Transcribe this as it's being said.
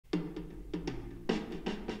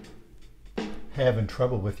Having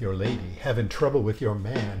trouble with your lady, having trouble with your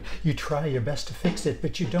man. You try your best to fix it,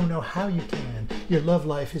 but you don't know how you can. Your love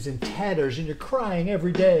life is in tatters and you're crying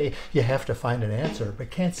every day. You have to find an answer, but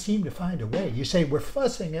can't seem to find a way. You say, we're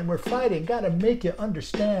fussing and we're fighting, gotta make you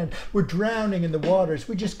understand. We're drowning in the waters,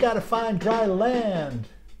 we just gotta find dry land.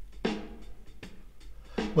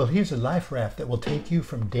 Well, here's a life raft that will take you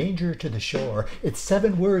from danger to the shore. It's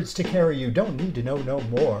 7 words to carry you, don't need to know no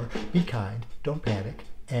more. Be kind, don't panic,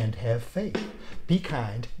 and have faith. Be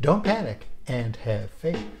kind, don't panic, and have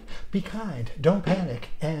faith. Be kind, don't panic,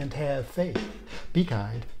 and have faith. Be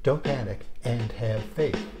kind, don't panic, and have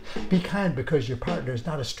faith. Be kind because your partner's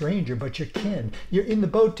not a stranger but your kin. You're in the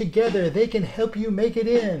boat together, they can help you make it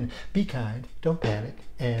in. Be kind, don't panic,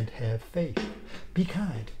 and have faith. Be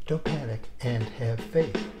kind, don't panic, and have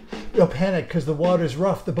faith. Don't panic because the water's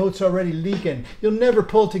rough, the boat's already leaking. You'll never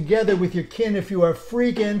pull together with your kin if you are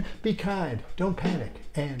freaking. Be kind, don't panic,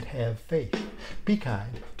 and have faith. Be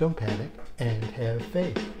kind, don't panic, and have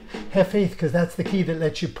faith. Have faith because that's the key that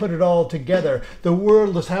lets you put it all together. The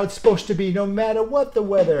world is how it's supposed to be no matter what the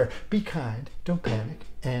weather. Be kind, don't panic,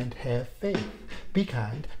 and have faith. Be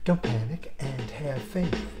kind, don't panic, and have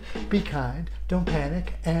faith. Be kind, don't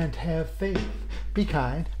panic, and have faith. Be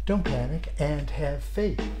kind, don't panic, and have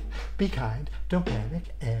faith. Be kind, don't panic,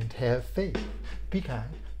 and have faith. Be kind,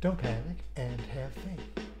 don't panic, and have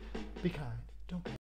faith. Be kind, don't panic.